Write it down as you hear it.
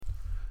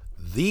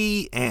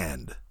The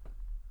end.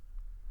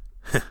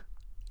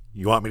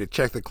 You want me to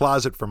check the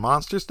closet for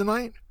monsters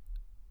tonight?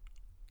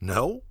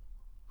 No?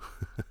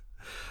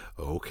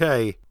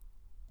 Okay.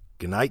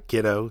 Good night,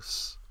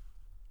 kiddos.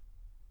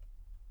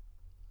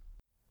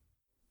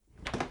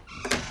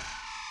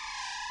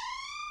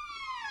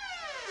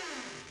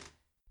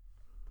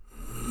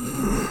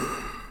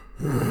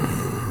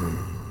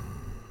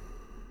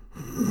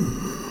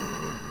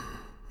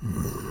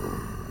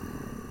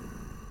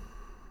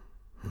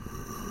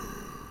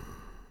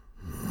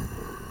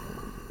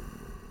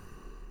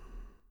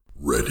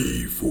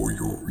 Ready for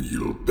your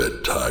real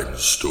bedtime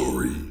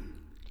story,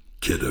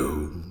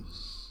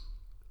 kiddos?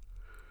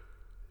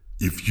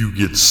 If you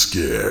get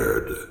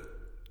scared,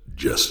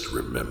 just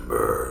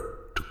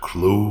remember to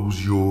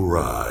close your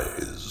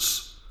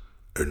eyes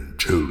and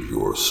tell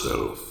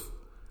yourself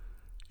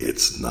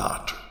it's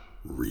not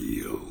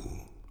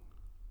real.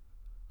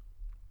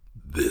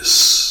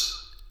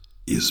 This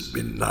is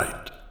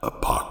Midnight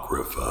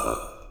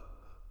Apocrypha.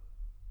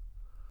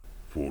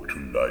 For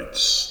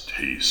tonight's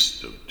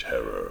taste of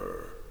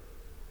terror,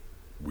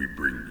 we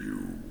bring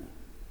you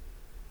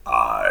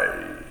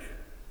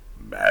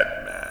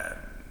Madman.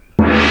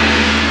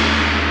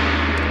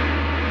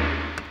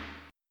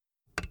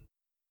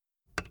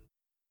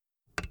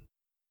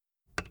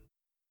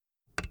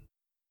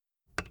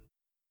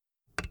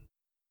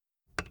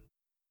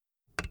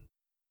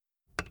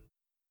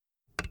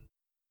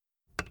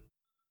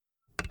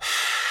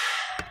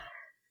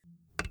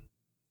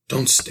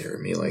 Don't stare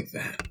at me like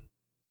that.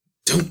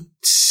 Don't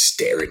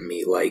stare at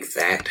me like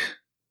that.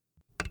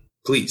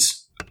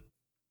 Please.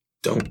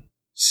 Don't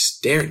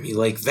stare at me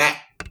like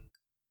that.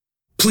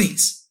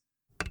 Please.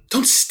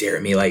 Don't stare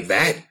at me like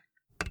that.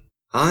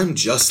 I'm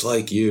just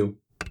like you.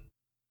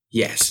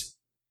 Yes.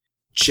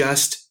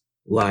 Just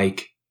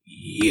like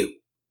you.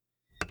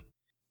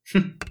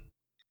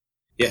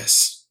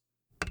 Yes.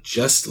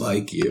 Just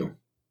like you.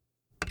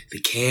 The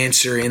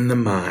cancer in the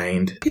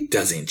mind, it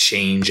doesn't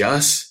change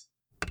us.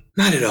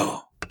 Not at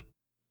all.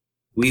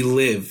 We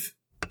live,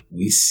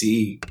 we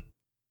see,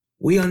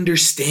 we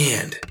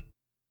understand.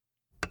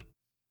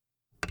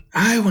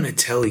 I want to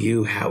tell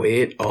you how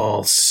it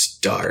all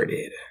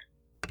started.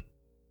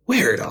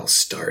 Where it all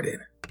started.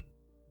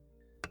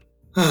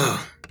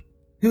 Oh,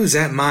 it was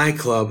at my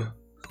club.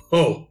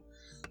 Oh,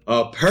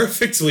 a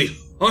perfectly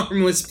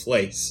harmless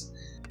place.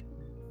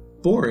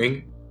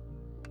 Boring?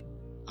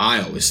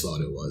 I always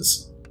thought it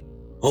was.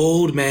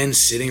 Old men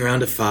sitting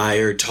around a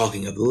fire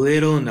talking of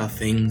little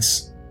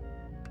nothings.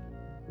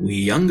 We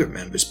younger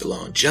members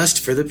belong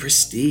just for the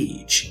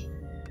prestige.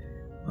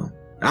 Well,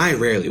 I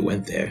rarely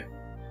went there.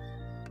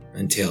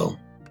 Until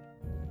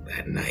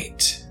that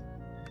night.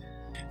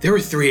 There were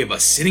 3 of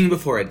us sitting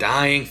before a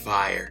dying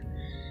fire.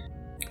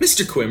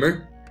 Mr.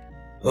 Quimmer,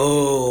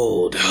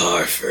 Old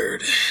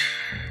Harford,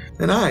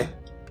 and I.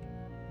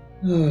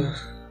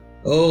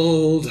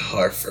 Old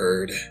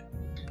Harford.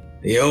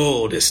 The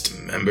oldest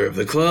member of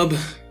the club.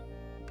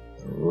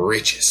 The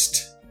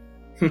richest.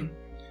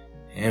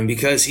 And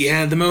because he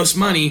had the most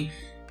money,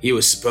 he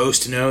was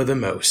supposed to know the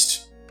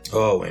most.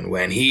 Oh, and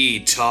when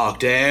he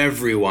talked,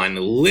 everyone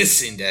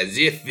listened as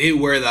if it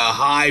were the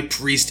high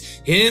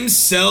priest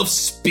himself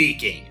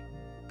speaking.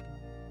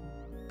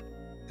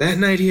 That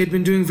night he had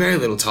been doing very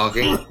little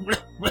talking.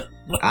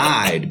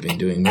 I'd been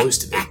doing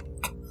most of it.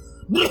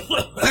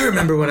 I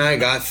remember when I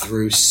got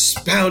through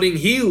spouting,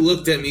 he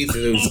looked at me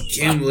through those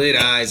gimlet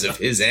eyes of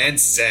his and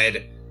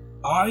said,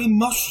 I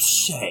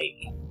must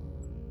say,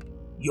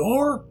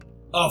 you're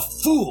a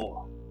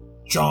fool,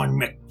 John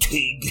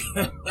McTeague.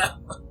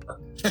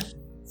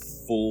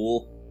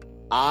 Fool.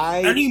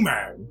 Any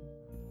man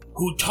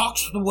who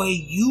talks the way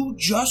you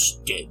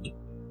just did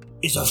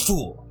is a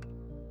fool.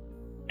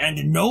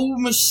 And no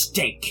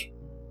mistake.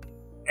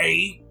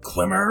 Eh,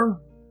 Quimmer?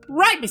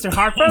 Right, Mr.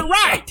 Harper,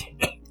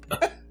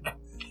 right!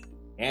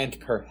 And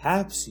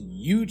perhaps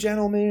you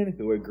gentlemen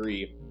who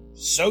agree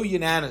so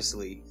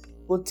unanimously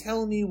will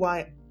tell me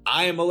why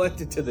I am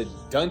elected to the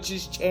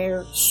Dunge's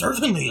chair?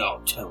 Certainly I'll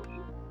tell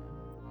you.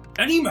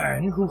 Any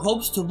man who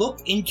hopes to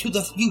look into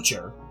the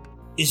future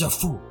is a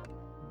fool.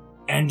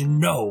 And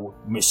no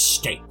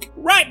mistake.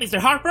 Right, Mr.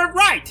 Harper,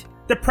 right!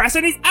 The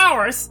present is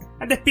ours,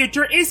 and the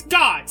future is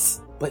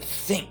God's. But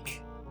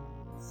think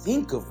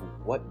of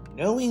what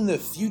knowing the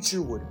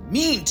future would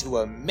mean to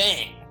a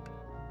man.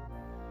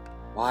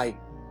 Why,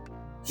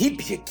 he'd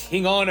be a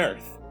king on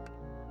earth,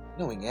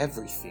 knowing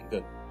everything,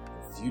 the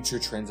future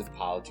trends of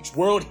politics,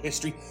 world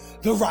history,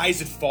 the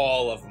rise and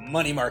fall of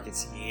money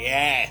markets,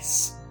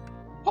 yes.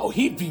 Oh,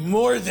 he'd be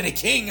more than a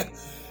king,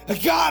 a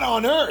god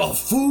on earth. A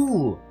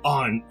fool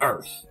on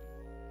earth.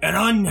 An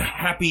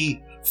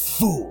unhappy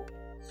fool.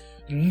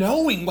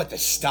 Knowing what the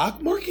stock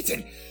markets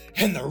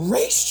and the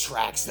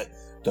racetracks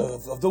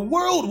of the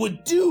world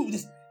would do,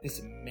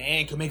 this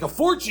man could make a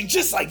fortune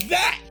just like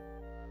that.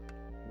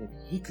 And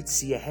if he could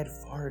see ahead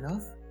far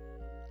enough,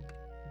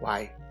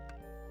 why,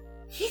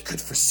 he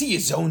could foresee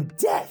his own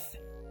death.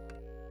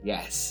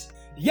 Yes,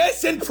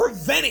 and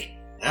prevent it.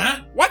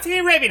 Huh? What's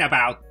he raving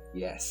about?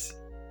 Yes,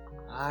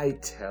 I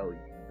tell you,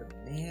 the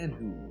man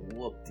who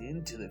looked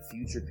into the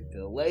future could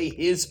delay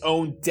his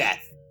own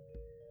death.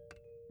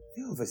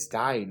 Few of us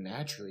die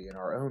naturally in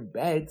our own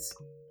beds.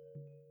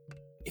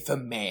 If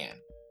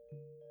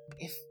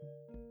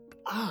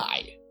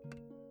I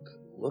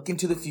could look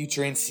into the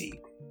future and see,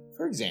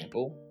 for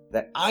example,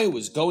 that I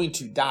was going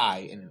to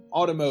die in an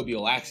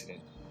automobile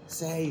accident,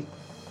 say,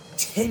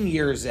 10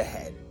 years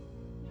ahead,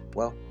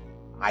 well,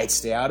 I'd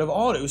stay out of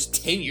autos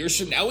 10 years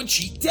from now and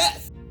cheat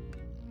death.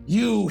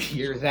 You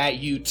hear that,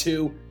 you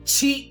two?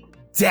 Cheat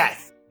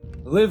death.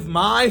 Live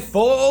my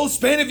full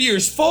span of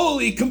years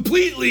fully,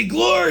 completely,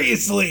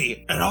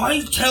 gloriously. And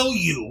I tell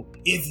you,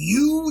 if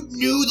you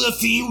knew the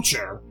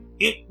future,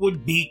 it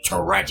would be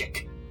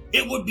tragic.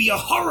 It would be a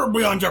horror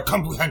beyond your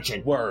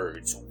comprehension.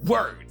 Words.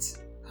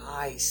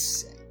 I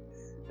say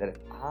that if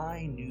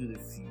I knew the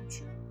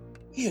future,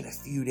 even a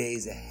few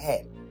days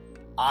ahead,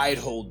 I'd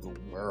hold the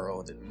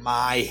world in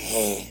my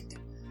hand.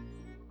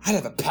 I'd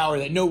have a power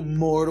that no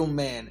mortal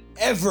man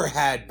ever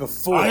had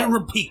before. I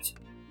repeat,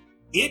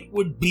 it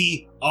would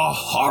be a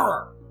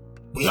horror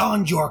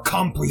beyond your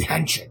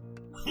comprehension.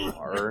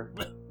 Horror?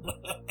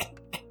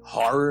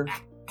 Horror?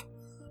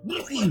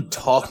 What are you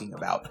talking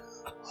about?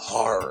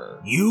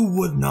 Horror. You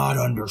would not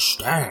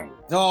understand.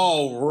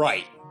 All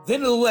right,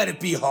 then let it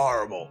be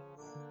horrible.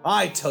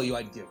 I tell you,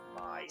 I'd give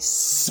my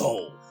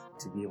soul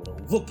to be able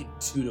to look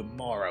into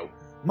tomorrow.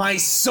 My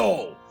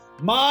soul!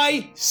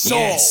 My soul!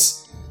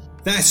 Yes,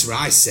 that's what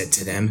I said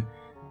to them.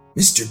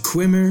 Mr.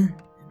 Quimmer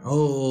and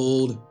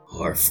old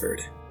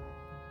Harford.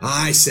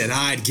 I said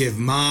I'd give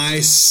my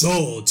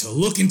soul to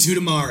look into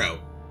tomorrow.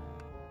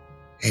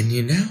 And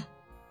you know,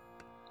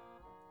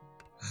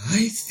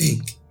 I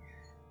think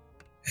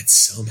that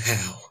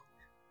somehow,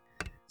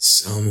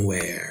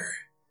 somewhere,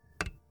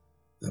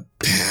 the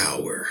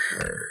power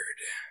heard.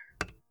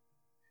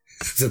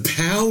 The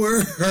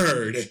power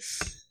heard.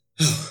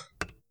 Oh,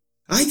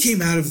 I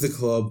came out of the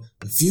club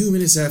a few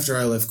minutes after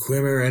I left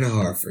Quimmer and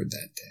Harford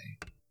that day.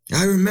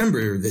 I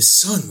remember the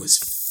sun was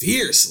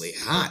fiercely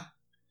hot.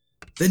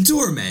 The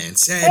doorman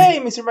said, "Hey,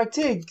 Mr.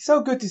 McTigg,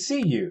 so good to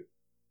see you."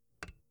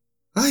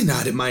 I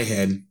nodded my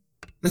head.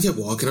 I kept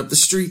walking up the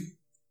street.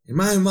 In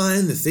my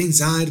mind, the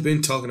things I'd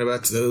been talking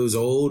about to those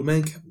old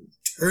men kept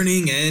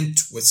turning and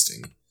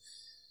twisting.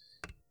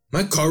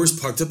 My car was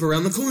parked up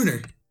around the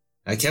corner.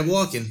 I kept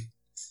walking.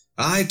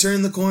 I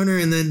turned the corner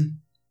and then...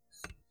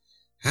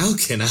 how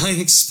can I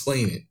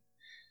explain it?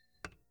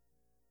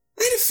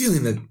 I had a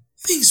feeling that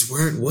things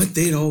weren't what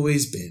they'd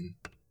always been.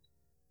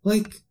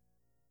 Like,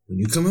 when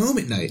you come home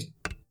at night,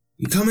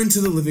 you come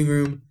into the living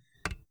room,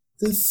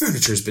 the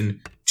furniture's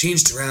been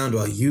changed around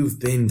while you've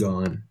been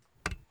gone.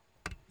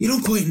 You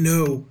don't quite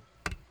know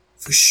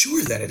for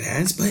sure that it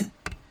has, but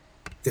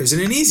there's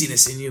an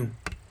uneasiness in you.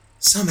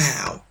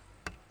 Somehow.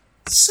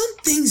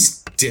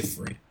 Something's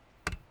different.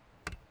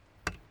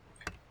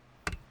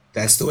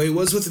 That's the way it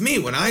was with me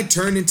when I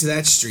turned into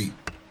that street.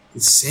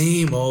 The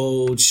same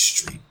old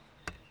street.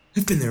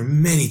 I've been there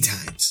many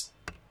times,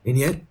 and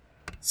yet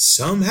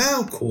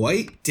somehow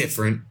quite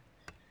different.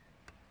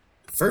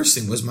 The first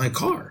thing was my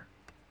car.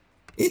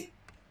 It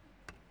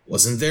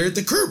wasn't there at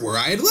the curb where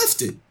I had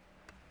left it.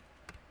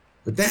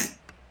 But that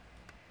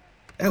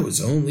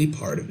was only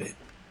part of it.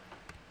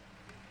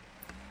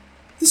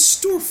 The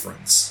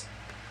storefronts.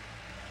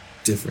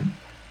 Different.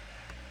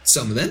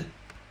 Some of them.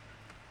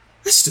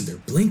 I stood there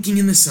blinking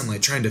in the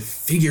sunlight trying to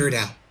figure it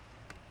out.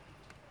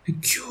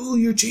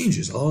 Peculiar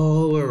changes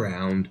all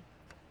around.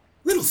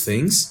 Little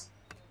things.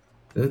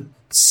 The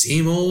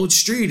same old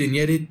street, and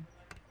yet it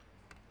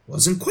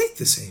wasn't quite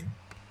the same.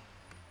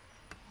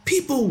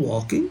 People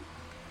walking,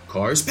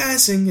 cars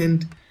passing,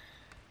 and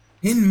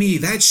in me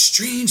that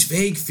strange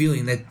vague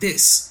feeling that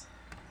this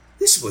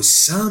was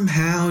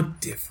somehow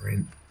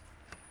different.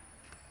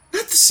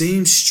 Not the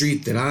same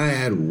street that I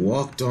had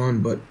walked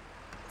on but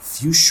a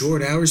few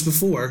short hours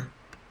before.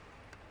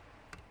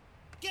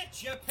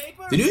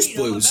 The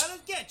newsboy was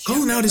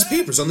calling out his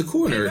papers on the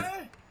corner.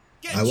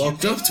 I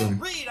walked up to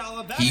him.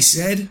 He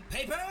said,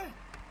 "Paper?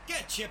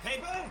 Get your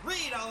paper.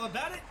 Read all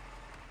about it."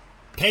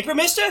 "Paper,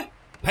 mister?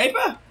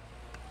 Paper?"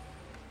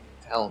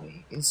 Tell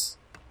me, is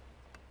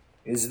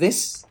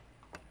this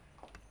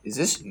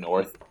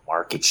North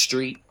Market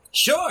Street?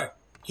 "Sure.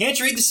 Can't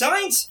you read the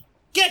signs?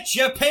 Get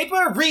your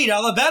paper. Read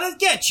all about it.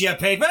 Get your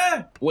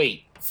paper."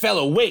 Wait,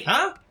 fellow, wait.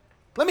 "Huh?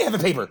 Let me have a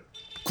paper.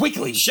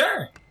 Quickly.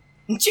 Sure.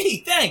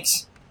 Gee,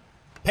 thanks.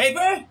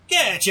 Paper?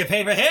 Get your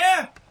paper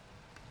here.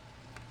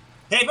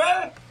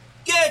 Paper?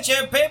 Get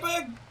your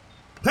paper.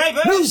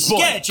 Paper? Newsboy,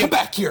 Get your... come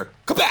back here.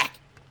 Come back.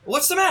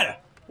 What's the matter?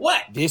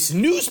 What? This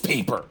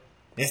newspaper.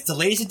 It's the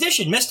latest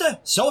edition, mister.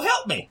 So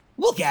help me.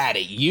 Look at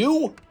it,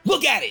 you.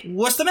 Look at it.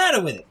 What's the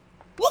matter with it?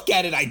 Look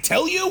at it, I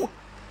tell you.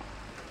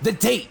 The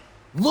date.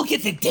 Look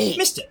at the date.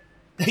 Mister,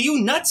 are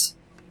you nuts?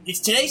 It's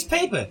today's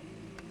paper.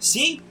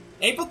 See?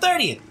 April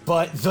 30th.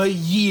 But the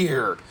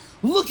year.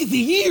 Look at the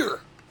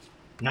year.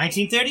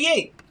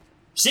 1938.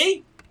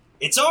 See?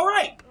 It's all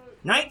right.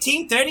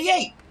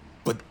 1938.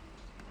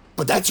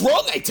 But that's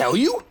wrong, I tell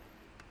you.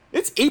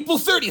 It's April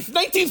 30th,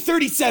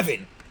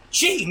 1937.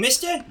 Gee,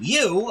 mister,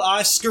 you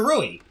are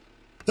screwy.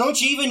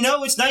 Don't you even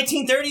know it's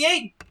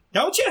 1938?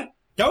 Don't you?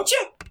 Don't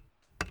you?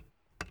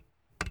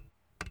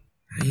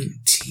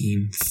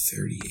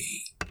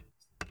 1938.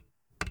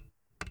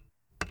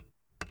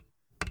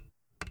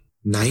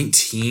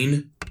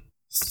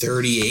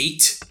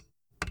 1938?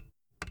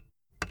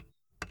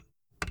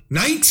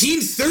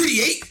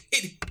 1938?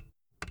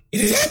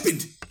 It had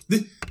happened!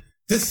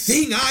 The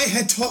thing I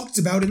had talked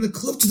about in the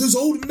club to those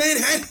old men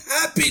had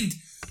happened!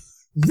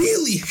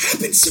 Really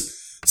happened!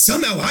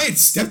 Somehow I had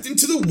stepped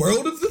into the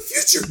world of the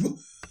future!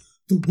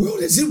 The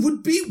world as it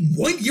would be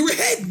 1 year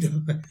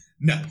ahead!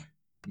 No.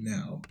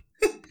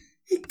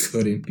 It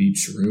couldn't be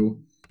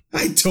true.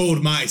 I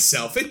told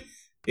myself it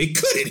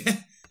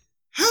couldn't.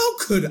 How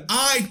could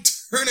I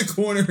turn a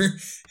corner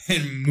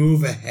and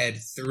move ahead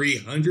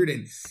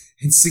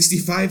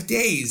 365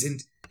 days?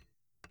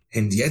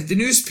 And yet the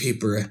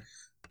newspaper,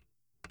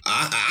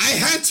 I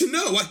had to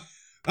know.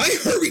 I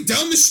hurried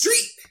down the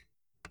street.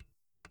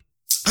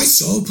 I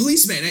saw a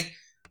policeman.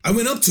 I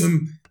went up to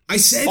him. I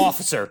said,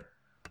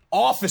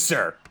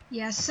 Officer!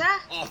 Yes, sir?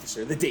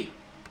 Officer, the date.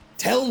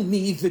 Tell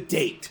me the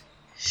date.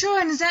 Sure,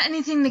 and is that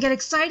anything to get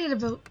excited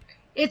about?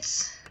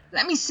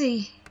 Let me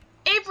see,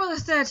 April the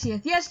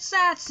 30th. Yes,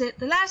 that's it,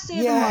 the last day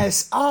of the month.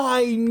 Yes,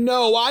 I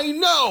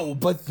know,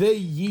 but the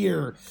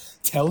year.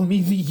 Tell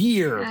me the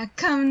year.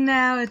 Come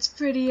now, it's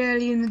pretty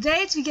early in the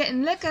day to be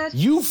getting liquored.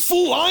 You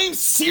fool, I'm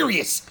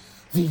serious.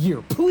 The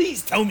year,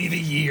 please tell me the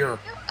year.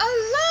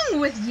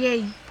 Along with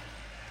ye.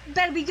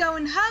 Better be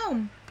going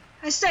home.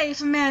 I say,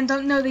 if a man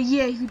don't know the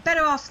year, he'd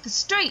better off the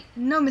street,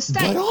 no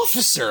mistake. But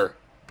officer.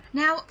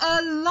 Now,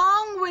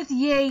 along with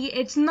ye,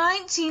 it's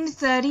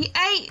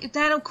 1938, if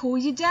that'll cool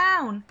you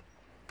down.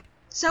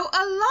 So,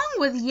 along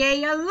with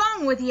ye.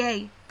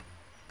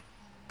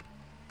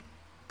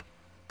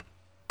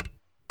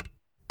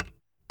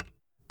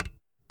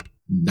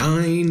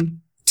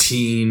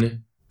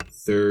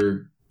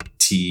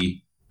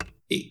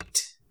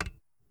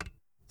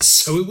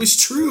 So it was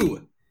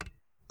true.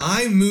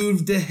 I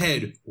moved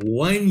ahead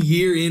 1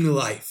 year in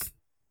life.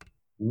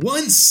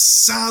 1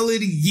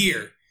 solid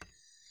year.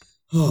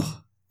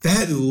 Oh,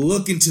 that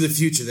look into the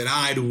future that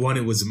I'd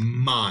wanted was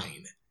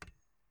mine.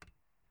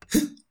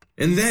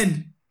 And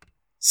then,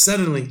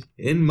 suddenly,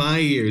 in my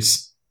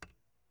ears,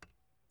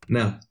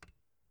 no,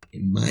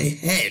 in my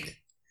head,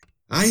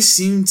 I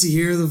seemed to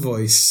hear the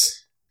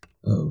voice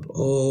of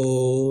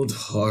old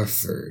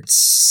Harford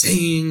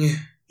saying,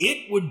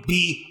 It would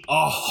be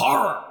a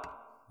horror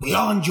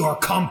beyond your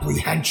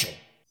comprehension.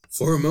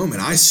 For a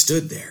moment, I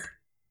stood there,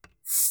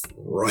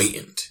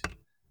 frightened.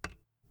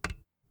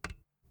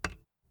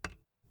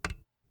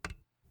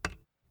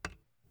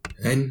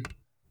 Then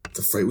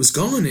the fright was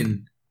gone,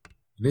 and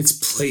in its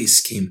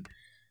place came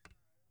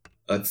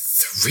a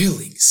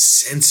thrilling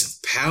sense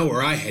of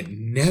power I had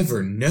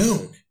never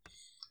known.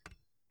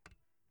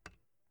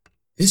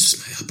 This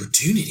was my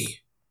opportunity.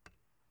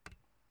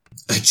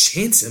 A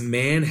chance a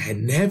man had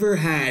never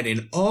had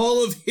in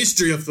all of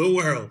history of the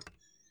world.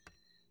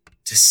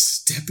 To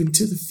step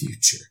into the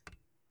future.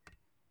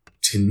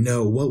 To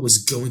know what was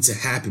going to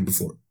happen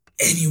before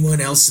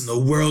anyone else in the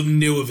world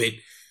knew of it.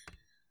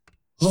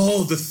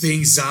 All the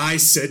things I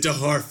said to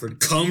Harford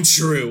come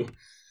true.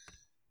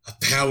 A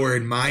power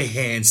in my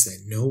hands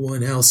that no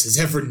one else has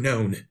ever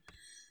known.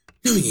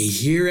 Knowing a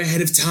year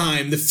ahead of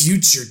time the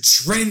future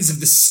trends of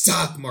the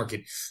stock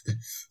market,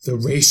 the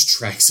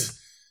racetracks,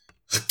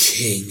 a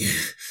king.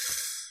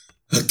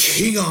 A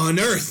king on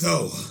earth,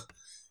 oh.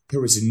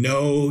 There was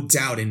no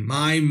doubt in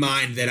my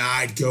mind that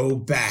I'd go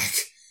back.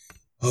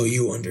 Oh,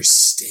 you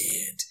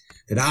understand.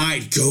 That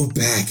I'd go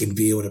back and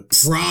be able to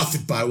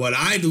profit by what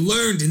I'd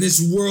learned in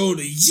this world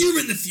a year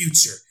in the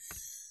future.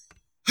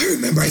 I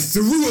remember I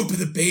threw open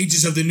the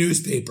pages of the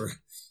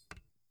newspaper.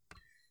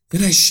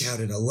 Then I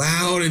shouted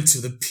aloud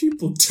until the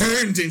people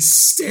turned and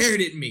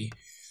stared at me.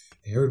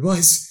 There it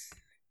was,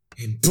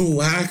 in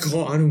black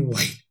on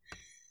white.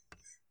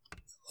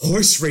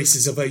 Horse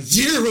races of a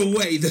year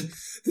away, the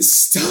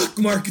stock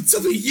market's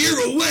of a year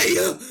away.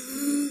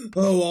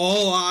 Oh,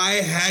 all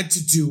I had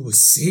to do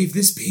was save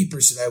this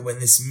paper so that when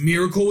this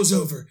miracle was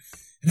over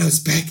and I was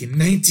back in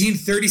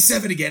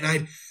 1937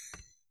 again,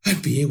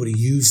 I'd be able to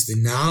use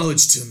the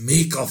knowledge to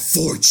make a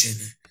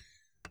fortune.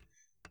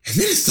 And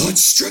then a thought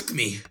struck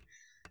me.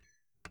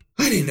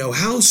 I didn't know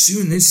how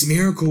soon this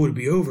miracle would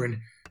be over and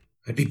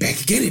I'd be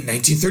back again in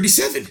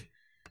 1937.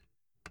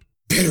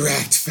 Better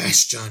act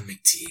fast, John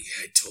McTeague,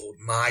 I told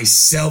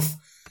myself.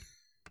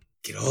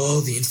 Get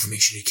all the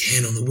information you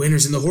can on the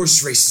winners in the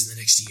horse races in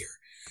the next year.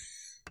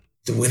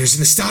 The winners in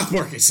the stock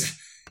markets.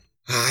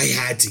 I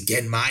had to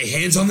get my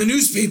hands on the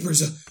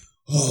newspapers.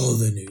 All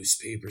the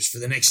newspapers for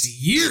the next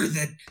year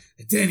that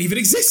didn't even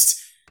exist.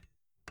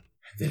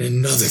 And then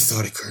another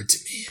thought occurred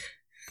to me.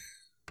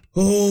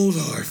 Old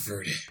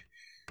Harford.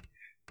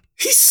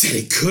 He said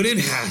it couldn't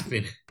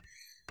happen.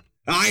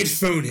 I'd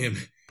phone him.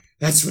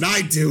 That's what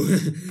I'd do.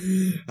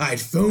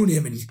 I'd phone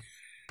him and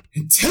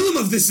tell him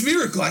of this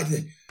miracle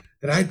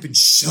that I'd been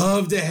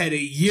shoved ahead a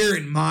year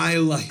in my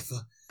life.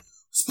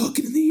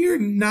 Spoken in the year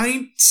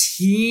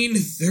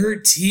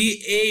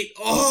 1938,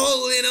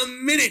 all in a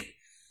minute.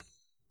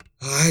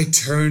 I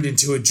turned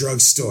into a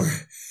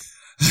drugstore.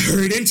 I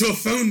hurried into a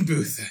phone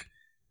booth.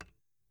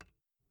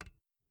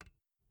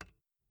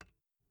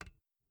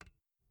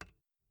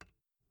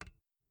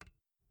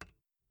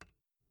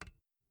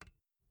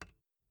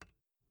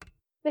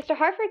 Mr.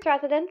 Harford's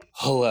residence.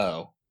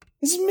 Hello.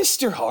 Is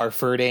Mr.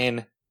 Harford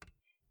in?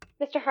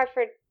 Mr.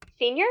 Harford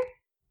Sr.?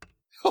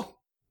 Oh,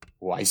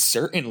 why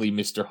certainly,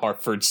 Mr.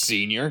 Harford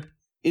Sr.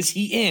 Is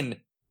he in?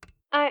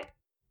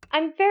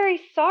 I'm very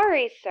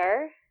sorry,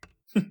 sir.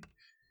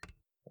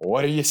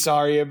 What are you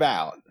sorry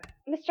about?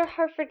 Mr.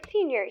 Harford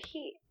Sr.,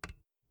 he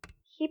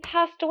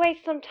passed away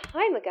some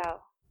time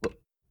ago.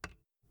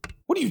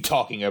 What are you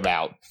talking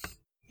about?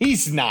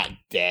 He's not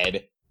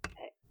dead.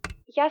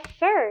 Yes,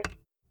 sir.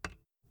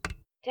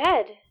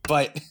 Dead.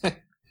 But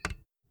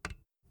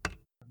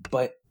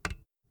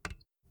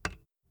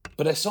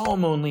I saw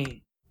him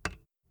only...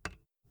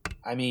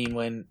 I mean,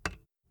 when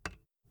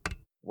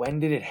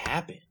did it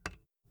happen?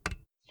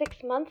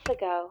 6 months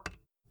ago.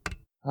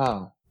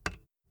 Oh.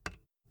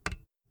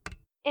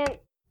 And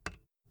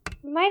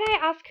might I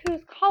ask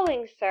who's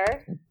calling,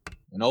 sir?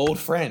 An old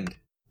friend.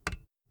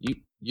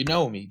 You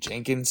know me,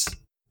 Jenkins.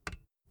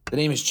 The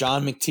name is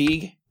John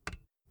McTeague.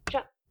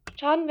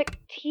 John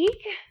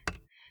McTeague?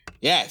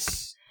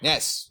 Yes,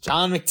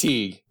 John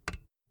McTeague.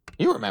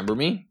 You remember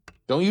me,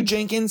 don't you,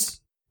 Jenkins?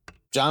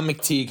 John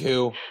McTeague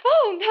who...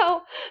 Oh,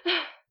 no.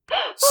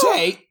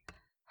 Say,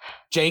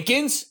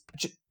 Jenkins?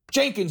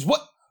 Jenkins,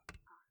 what?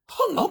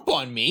 Hung up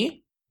on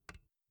me?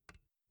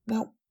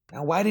 Now,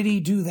 why did he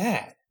do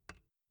that?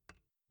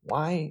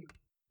 Why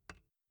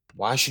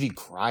should he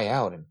cry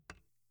out and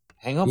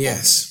hang up on me?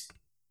 Yes.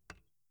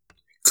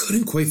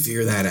 Couldn't quite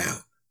figure that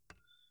out.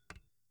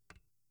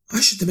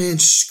 Why should the man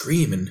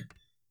scream and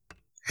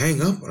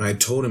hang up when I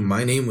told him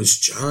my name was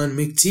John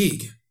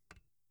McTeague?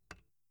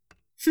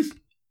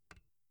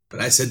 But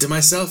I said to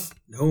myself,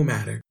 no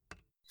matter.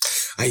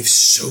 I have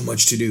so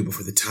much to do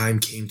before the time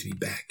came to be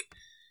back,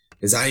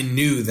 as I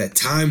knew that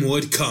time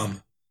would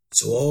come,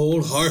 so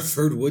old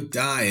Harford would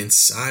die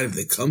inside of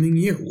the coming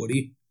year, would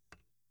he?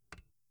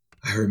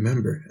 I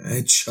remember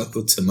I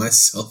chuckled to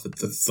myself at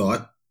the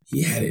thought.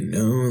 He hadn't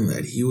known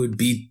that he would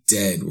be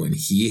dead when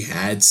he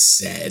had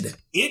said,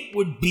 It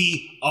would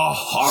be a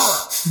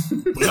horror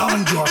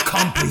beyond your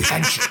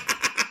comprehension.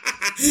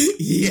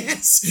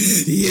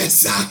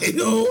 Yes, I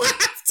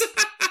laughed.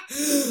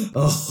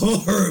 A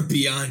horror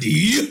beyond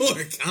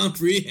your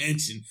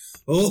comprehension,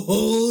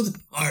 old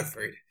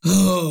Harford.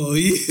 Oh,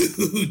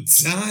 you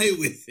die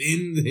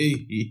within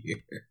the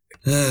year.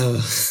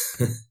 Oh.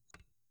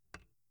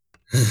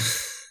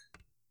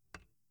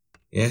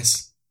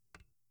 Yes,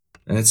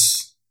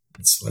 that's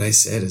what I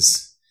said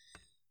as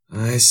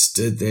I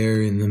stood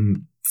there in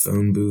the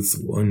phone booth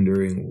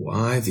wondering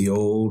why the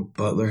old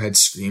butler had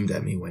screamed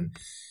at me when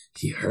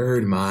he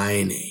heard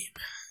my name.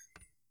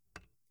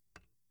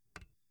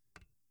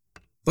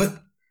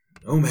 But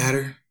no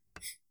matter.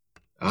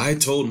 I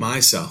told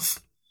myself.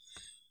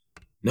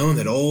 Knowing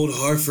that old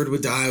Harford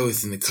would die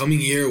within the coming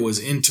year was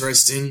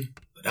interesting,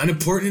 but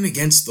unimportant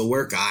against the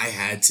work I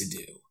had to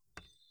do.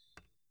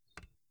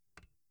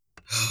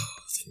 Oh,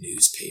 the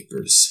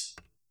newspapers.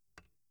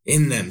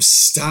 In them,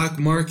 stock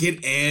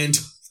market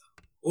and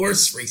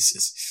horse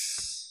races.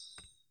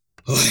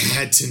 Oh, I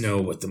had to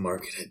know what the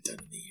market had done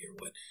in the year,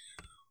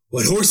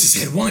 what horses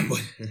had won,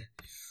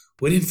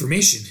 what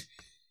information.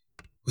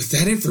 With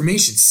that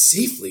information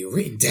safely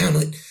written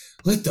down,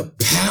 let the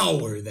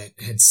power that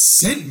had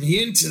sent me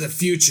into the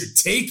future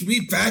take me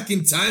back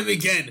in time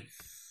again.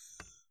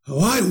 Oh,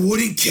 I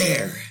wouldn't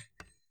care.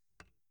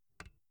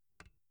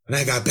 When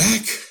I got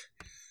back,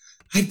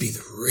 I'd be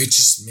the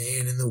richest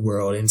man in the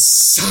world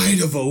inside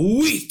of a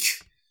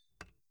week.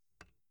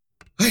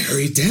 I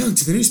hurried down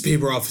to the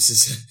newspaper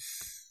offices.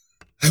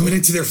 I went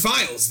into their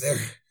files.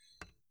 There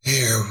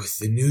with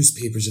the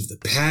newspapers of the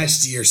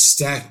past year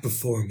stacked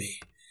before me.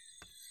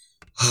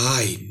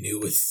 I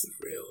knew a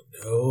thrill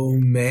no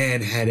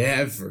man had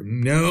ever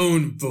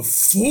known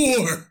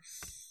before.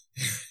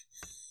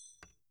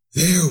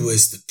 There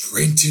was the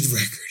printed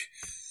record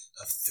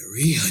of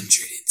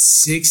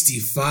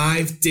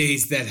 365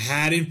 days that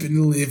hadn't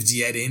been lived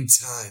yet in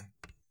time.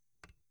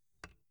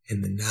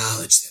 And the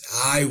knowledge that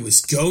I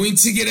was going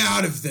to get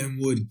out of them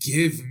would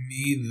give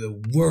me the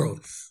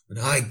world when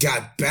I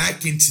got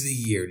back into the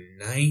year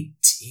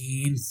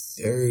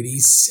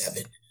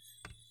 1937.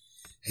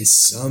 As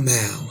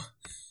somehow,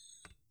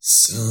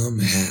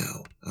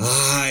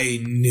 I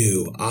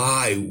knew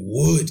I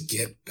would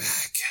get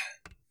back.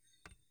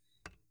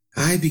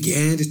 I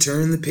began to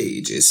turn the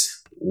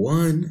pages,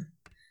 one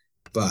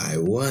by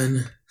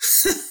one,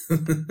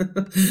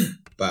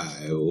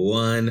 by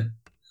one.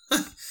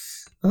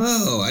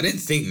 Oh, I didn't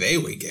think they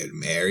would get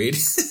married.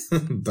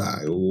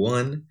 By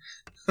one.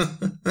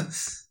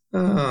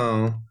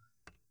 Oh,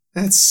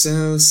 that's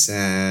so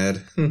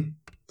sad.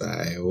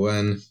 By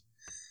one.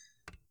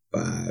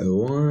 By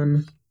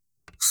one.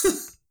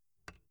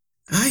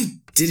 I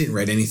didn't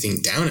write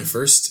anything down at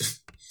first.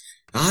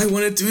 I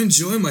wanted to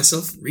enjoy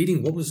myself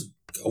reading what was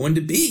going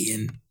to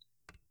be,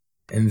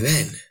 and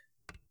then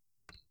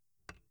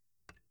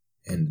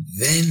And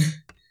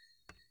then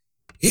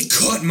it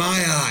caught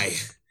my eye.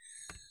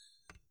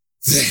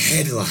 The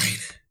headline.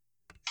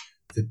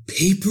 The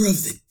paper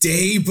of the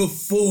day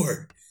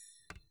before.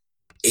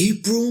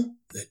 April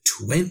the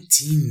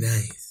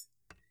 29th,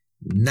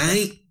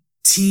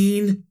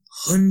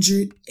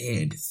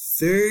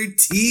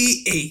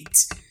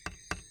 1938.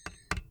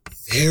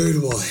 There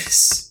it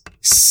was,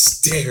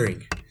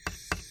 staring,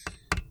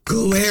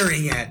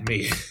 glaring at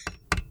me.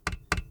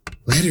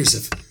 Letters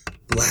of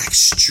black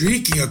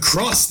streaking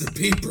across the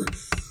paper.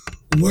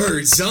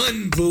 Words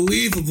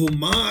unbelievable.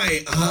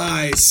 My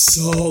eyes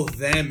saw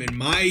them and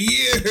my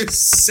ears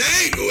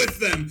sang with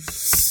them.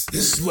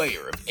 The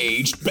slayer of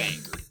aged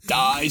banker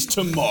dies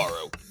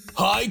tomorrow.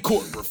 High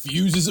Court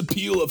refuses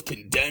appeal of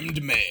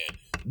condemned man.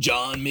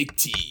 John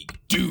McTeague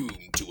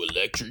doomed to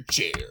electric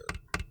chair.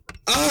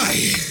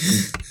 I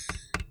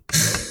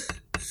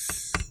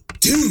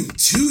doomed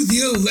to the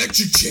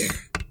electric chair.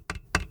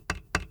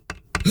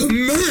 A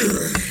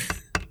murderer.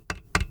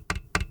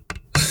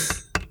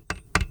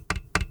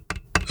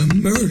 A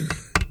murder.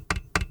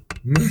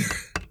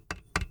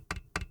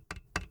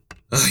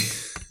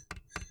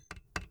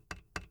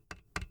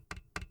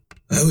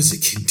 I was a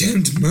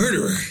condemned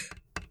murderer.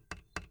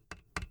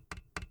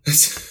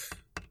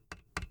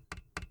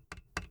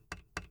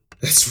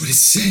 That's what it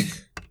said.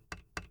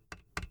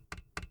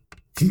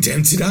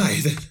 Condemned to die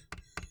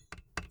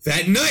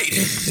that night.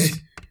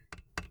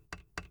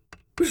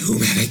 But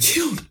whom had I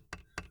killed?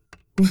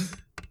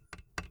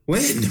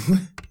 When?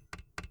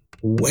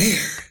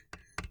 Where?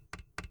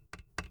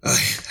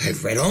 I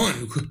read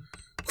on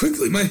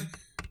quickly, my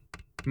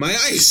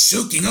eyes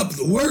soaking up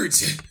the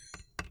words.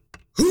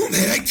 Whom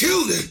had I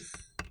killed?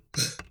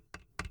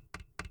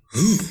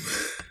 Whom?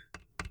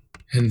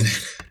 And then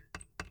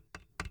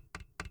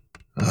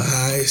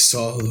I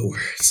saw the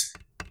words.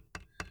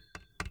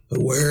 The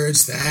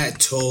words that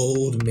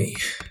told me.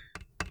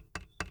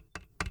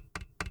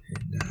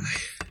 And I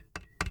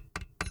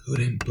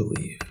couldn't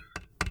believe.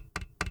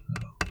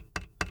 Oh.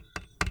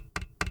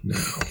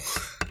 No.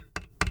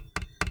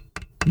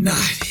 Not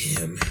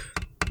him.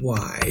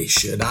 Why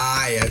should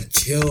I have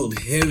killed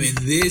him in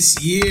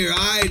this year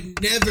I'd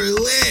never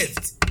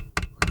lived?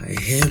 Why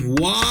him?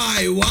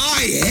 Why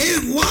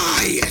him?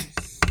 Why?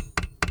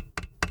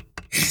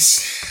 Yes.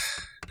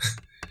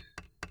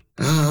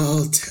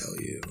 I'll tell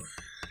you.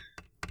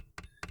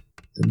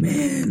 The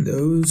man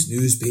those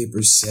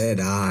newspapers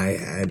said I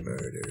had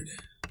murdered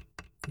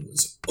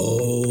was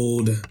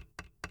old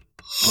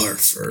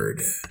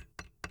Harford.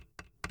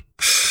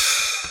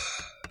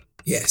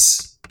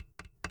 Yes.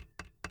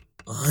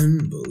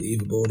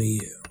 Unbelievable to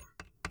you.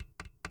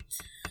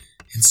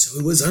 And so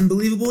it was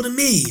unbelievable to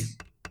me.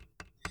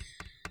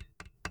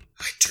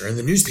 I turned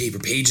the newspaper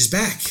pages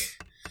back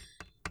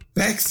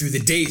through the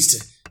days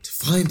to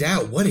find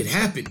out what had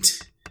happened.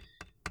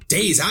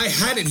 Days I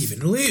hadn't even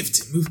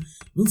lived,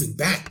 moving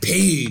back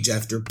page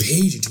after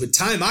page into a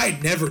time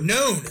I'd never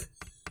known.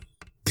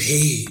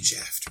 Page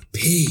after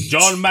page.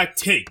 John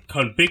McTeague,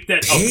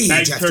 convicted Page of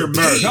banker after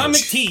murder. page. John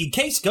McTeague,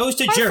 case goes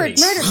to jury. Harford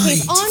murder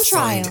case Trying on to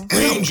trial. find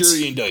Grand out.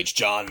 jury indicts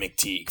John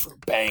McTeague for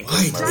banker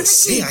Why did murder. they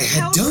say I had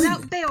held done?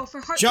 without bail for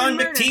Hartford John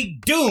murder.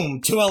 McTeague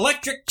doomed to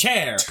electric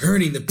chair.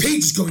 Turning the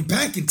pages, going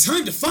back in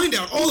time to find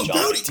out all John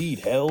about it. McTeague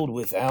held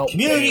without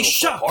Community bail for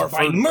shocked by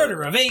Harford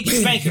murder of aged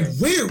When banker. and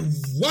where?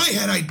 Why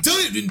had I done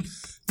it? And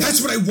that's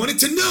what I wanted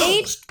to know.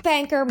 Aged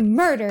banker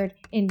murdered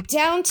in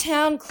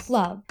downtown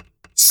club.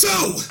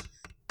 So,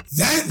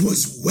 that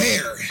was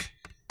where.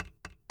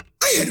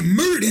 I had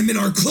murdered him in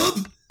our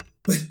club.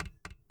 But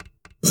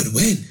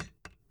when?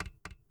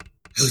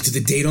 I looked at the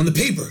date on the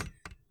paper.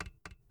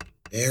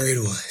 There it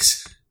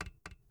was.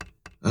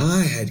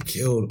 I had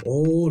killed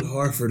old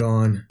Harford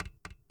on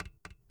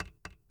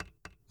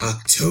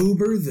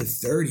October the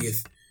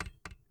 30th,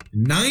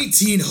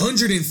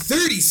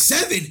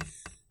 1937.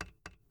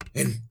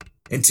 And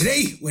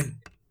today, when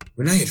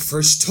I had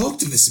first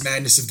talked of this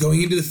madness of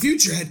going into the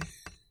future, had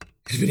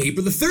been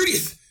April the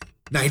 30th,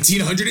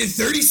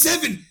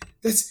 1937.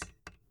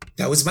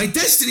 That was my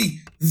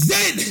destiny.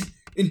 Then,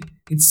 in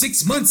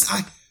 6 months,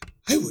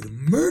 I would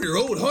murder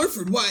old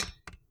Harford. Why?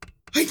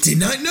 I did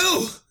not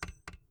know.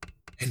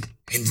 And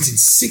in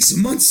 6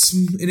 months,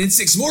 and in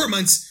 6 more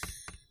months,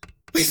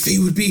 my fate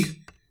would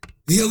be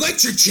the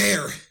electric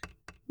chair.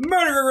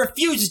 Murderer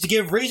refuses to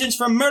give reasons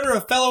for murder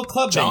of fellow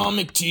club John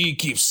McTeague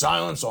keeps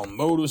silence on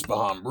motives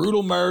behind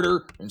brutal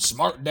murder and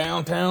smart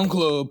downtown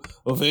club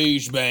of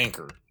aged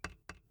banker.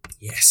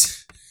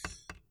 Yes,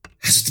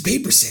 that's what the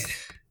paper said.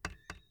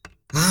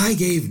 I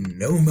gave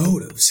no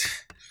motives.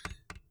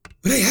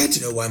 But I had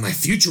to know why my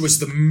future was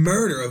the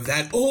murder of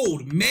that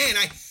old man.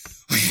 I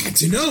had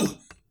to know.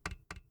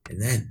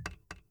 And then,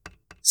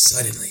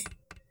 suddenly,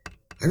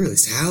 I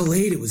realized how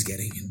late it was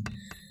getting,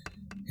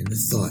 and the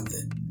thought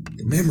that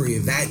the memory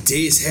of that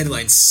day's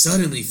headline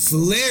suddenly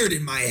flared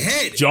in my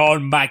head.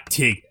 John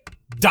McTeague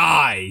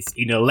dies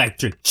in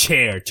electric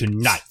chair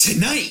tonight.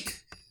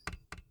 Tonight!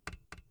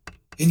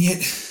 And yet,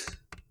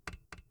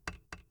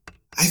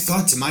 I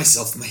thought to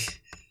myself, my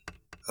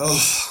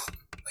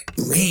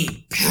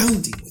brain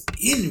pounding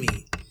within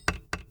me.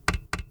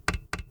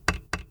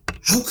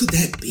 How could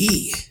that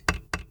be?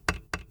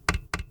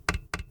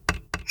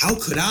 How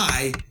could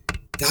I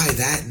die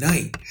that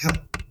night?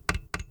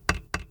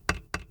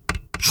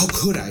 How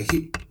could I?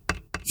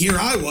 Here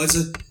I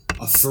was,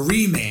 a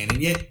free man,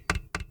 and yet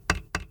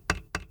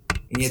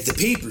the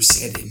paper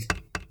said, and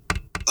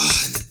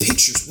the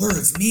pictures were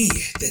of me,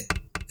 that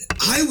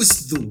I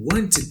was the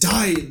one to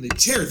die in the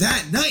chair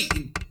that night,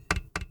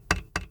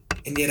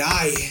 and yet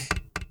I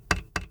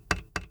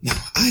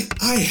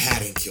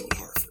hadn't killed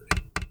Harford.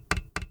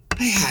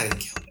 I hadn't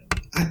killed him.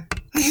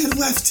 I had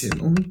left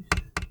him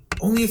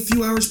only a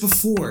few hours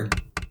before,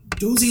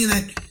 dozing in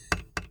that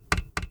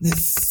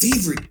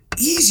favorite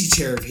easy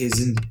chair of his,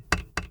 and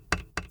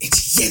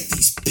yet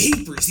these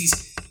papers,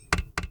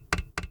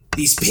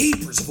 these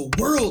papers of a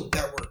world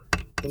that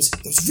was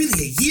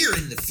really a year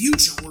in the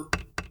future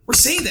were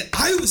saying that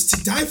I was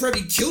to die for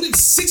having killed him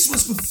 6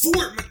 months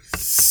before.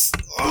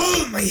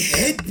 My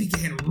head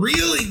began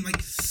reeling, my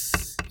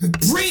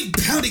brain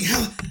pounding.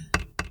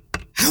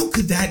 How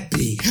could that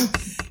be?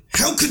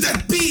 How could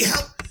that be?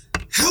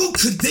 How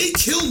could they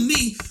kill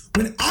me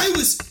when I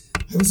was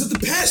of the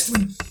past,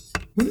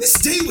 when this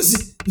day was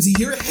a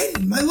year ahead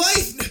in my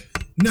life?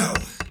 No,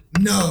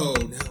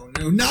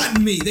 not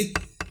me.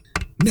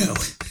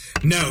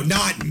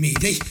 Not me.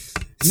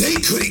 They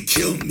couldn't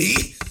kill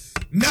me.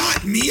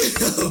 Not me.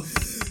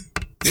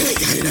 Then I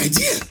got an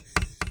idea.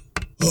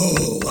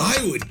 I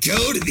would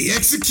go to the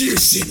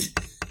execution.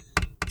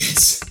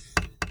 Yes,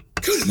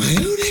 go to my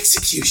own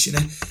execution.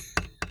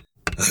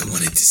 I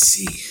wanted to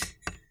see.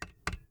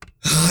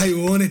 I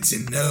wanted to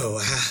know.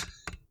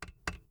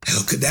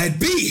 How could that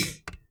be?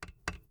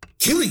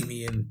 Killing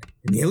me in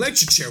the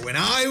electric chair when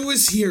I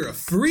was here, a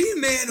free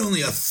man,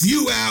 only a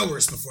few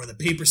hours before the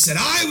paper said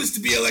I was to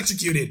be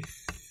electrocuted.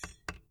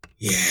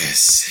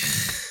 Yes,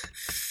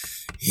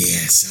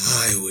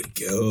 I would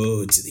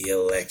go to the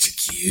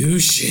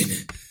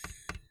electrocution.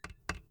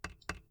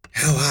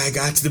 How I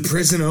got to the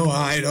prison,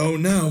 I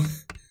don't know.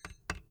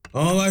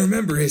 All I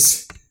remember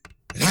is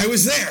that I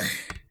was there.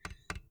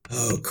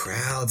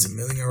 Crowds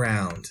milling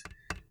around.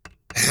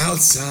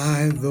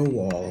 Outside the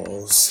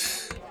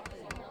walls.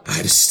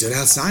 I just stood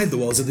outside the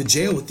walls of the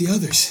jail with the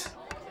others.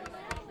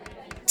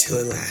 Till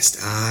at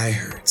last I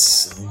heard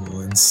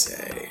someone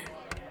say,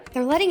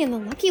 "They're letting in the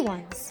lucky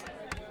ones."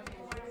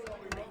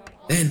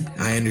 Then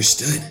I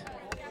understood.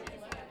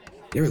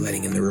 They were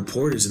letting in the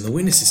reporters and the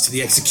witnesses to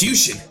the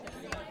execution.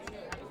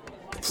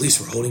 The police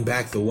were holding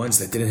back the ones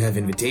that didn't have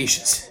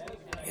invitations.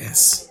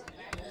 Yes.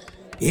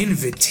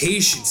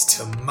 Invitations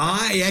to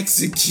my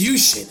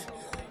execution.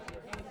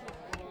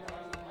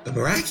 But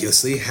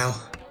miraculously, how?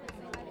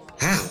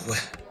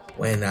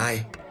 When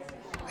I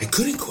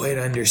couldn't quite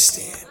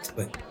understand,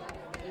 but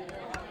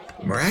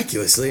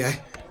miraculously,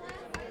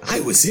 I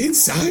was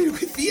inside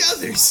with the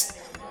others,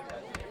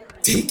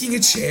 taking a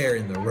chair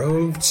in the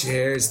row of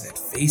chairs that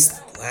faced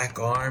the black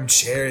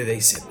armchair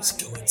they said was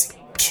going to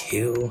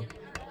kill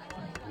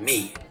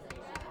me.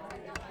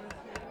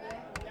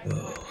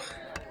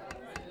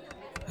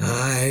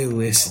 I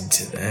listened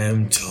to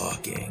them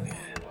talking.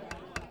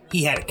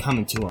 He had it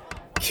coming to him.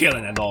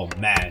 Killing an old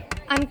man.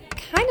 I'm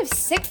kind of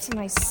sick to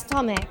my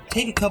stomach.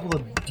 Take a couple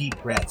of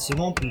deep breaths. It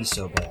won't be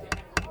so bad.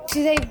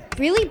 Do they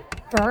really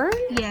burn?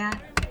 Yeah.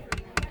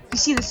 You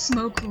see the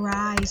smoke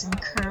rise and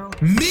curl.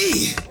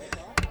 Me!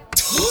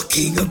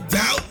 Talking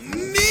about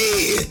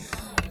me!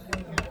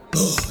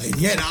 And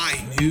yet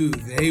I knew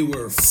they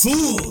were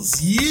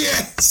fools.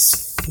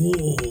 Yes,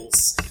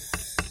 fools.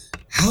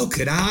 How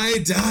could I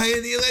die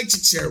in the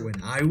electric chair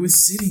when I was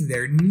sitting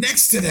there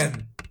next to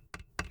them?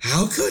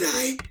 How could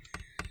I?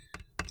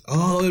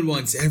 All at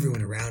once,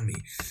 everyone around me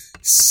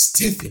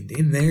stiffened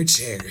in their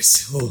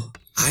chairs.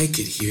 I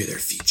could hear their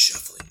feet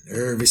shuffling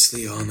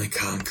nervously on the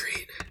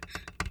concrete.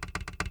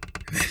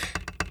 And then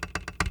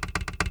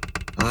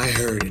I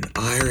heard an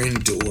iron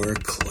door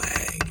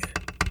clang.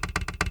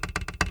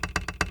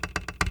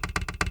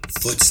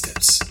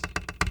 Footsteps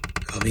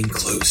coming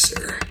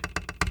closer.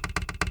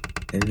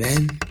 And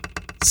then,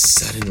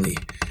 suddenly,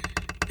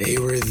 they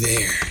were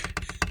there.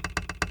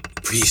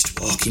 The priest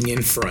walking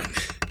in front.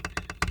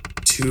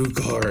 2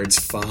 guards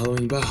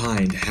following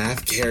behind,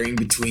 half carrying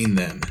between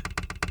them.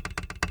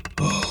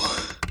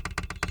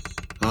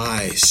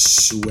 I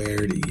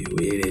swear to you,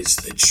 it is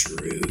the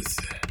truth.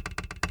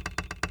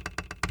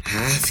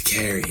 Half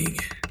carrying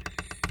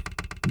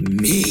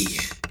me.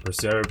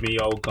 Preserve me,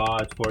 O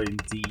God, for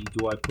indeed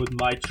do I put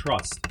my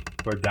trust,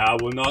 for thou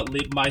wilt not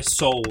leave my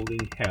soul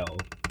in hell,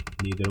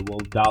 neither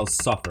wilt thou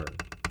suffer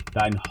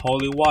thine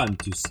Holy One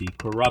to see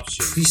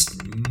corruption.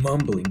 Priest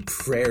mumbling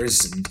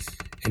prayers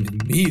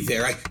and me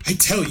there, I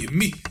tell you,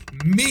 me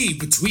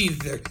between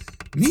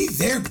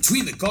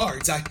the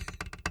guards. I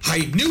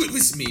knew it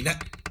was me,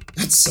 not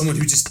someone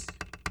who just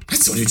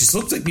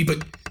looked like me,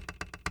 but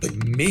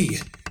me.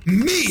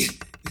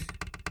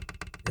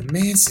 The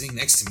man sitting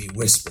next to me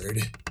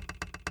whispered,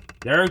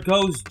 "There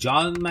goes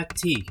John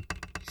McTeague."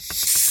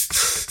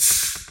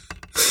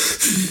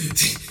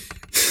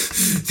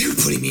 They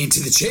were putting me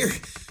into the chair.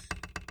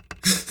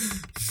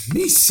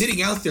 Me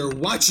sitting out there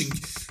watching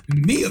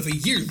Me of a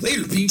year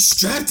later being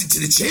strapped into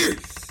the chair.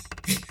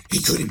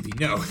 It couldn't be,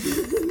 no.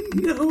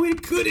 No,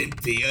 it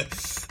couldn't be.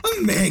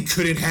 A man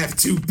couldn't have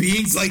two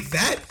beings like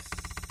that.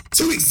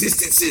 Two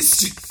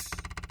existences.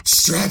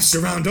 Straps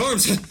around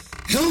arms,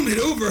 helmet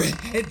over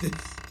head,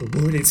 the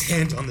warden's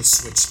hand on the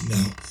switch.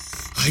 No,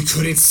 I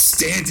couldn't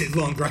stand it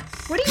longer.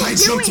 What are you I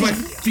doing? jumped to my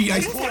feet. I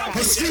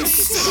screamed,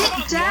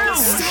 stop! Sit down.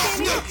 Stop!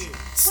 No!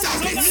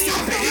 Stop it!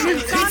 Stop it!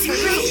 You've gone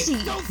crazy.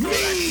 No,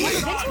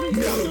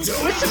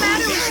 don't. What's the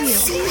matter with you?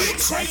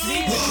 Switch!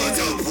 Oh,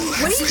 don't pull that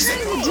What are you switch.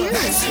 trying to do?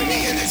 That's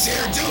me in the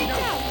chair. Don't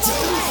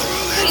throw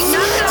that Wait,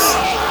 no.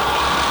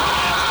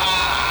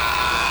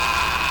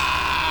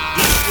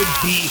 It would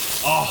be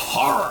a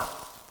horror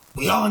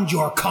beyond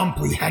your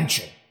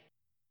comprehension.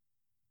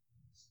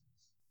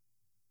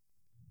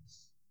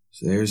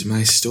 So there's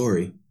my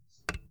story.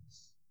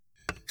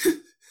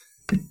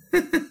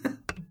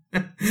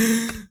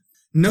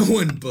 No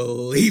one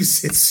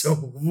believes it, so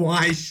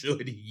why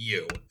should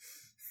you?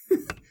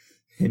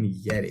 And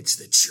yet it's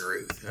the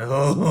truth.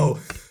 Oh,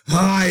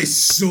 I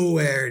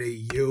swear to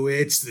you,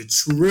 it's the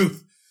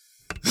truth.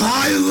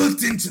 I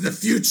looked into the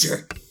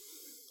future.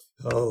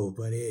 Oh,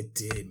 but it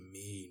did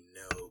me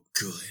no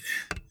good.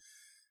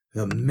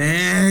 The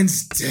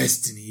man's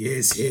destiny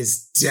is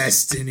his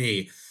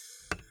destiny.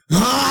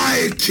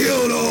 I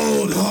killed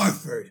old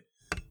Harford,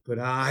 but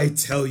I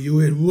tell you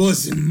it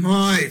wasn't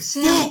my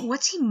Sam, fault.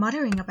 what's he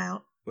muttering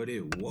about? But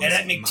it wasn't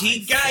And that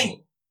McTeague guy?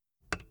 fault.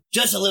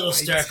 Just a little I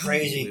stir tell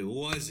crazy. you, it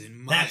wasn't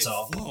my That's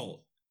all.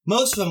 fault.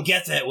 Most of them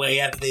get that way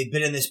after they've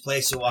been in this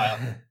place a while.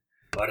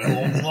 But it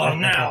won't be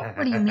long now.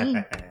 What do you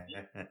mean?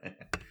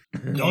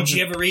 Don't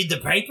you ever read the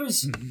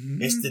papers?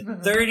 It's the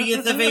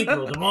 30th of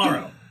April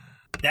tomorrow.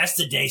 That's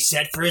the day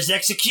set for his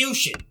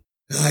execution.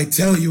 I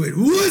tell you, it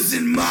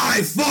wasn't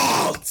my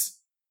fault.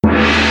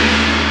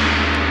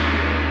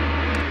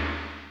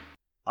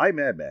 I,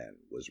 Madman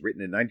was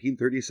written in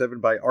 1937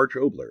 by Arch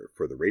Obler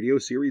for the radio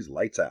series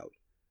Lights Out.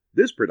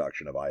 This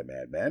production of I,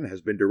 Madman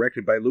has been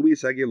directed by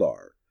Luis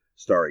Aguilar,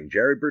 starring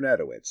Jared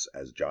Bernatowicz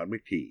as John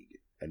McTeague,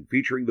 and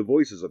featuring the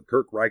voices of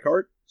Kirk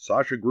Reichart,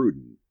 Sasha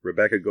Gruden,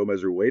 Rebecca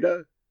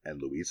Gomez-Rueda,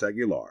 and Luis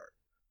Aguilar.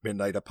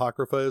 Midnight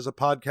Apocrypha is a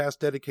podcast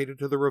dedicated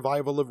to the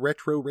revival of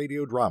retro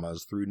radio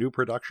dramas through new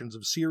productions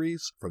of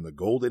series from the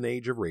golden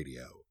age of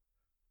radio.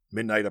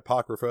 Midnight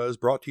Apocrypha is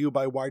brought to you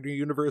by Widener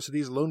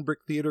University's Lone Brick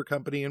Theater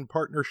Company in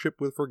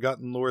partnership with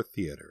Forgotten Lore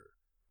Theater.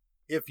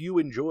 If you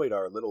enjoyed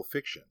our little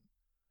fiction,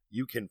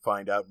 you can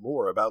find out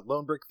more about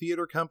Lone Brick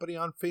Theater Company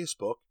on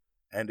Facebook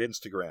and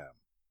Instagram.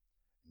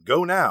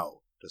 Go now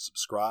to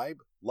subscribe,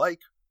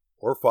 like,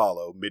 or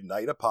follow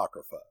Midnight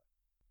Apocrypha.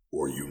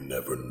 Or you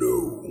never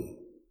know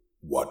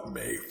what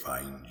may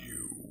find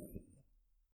you.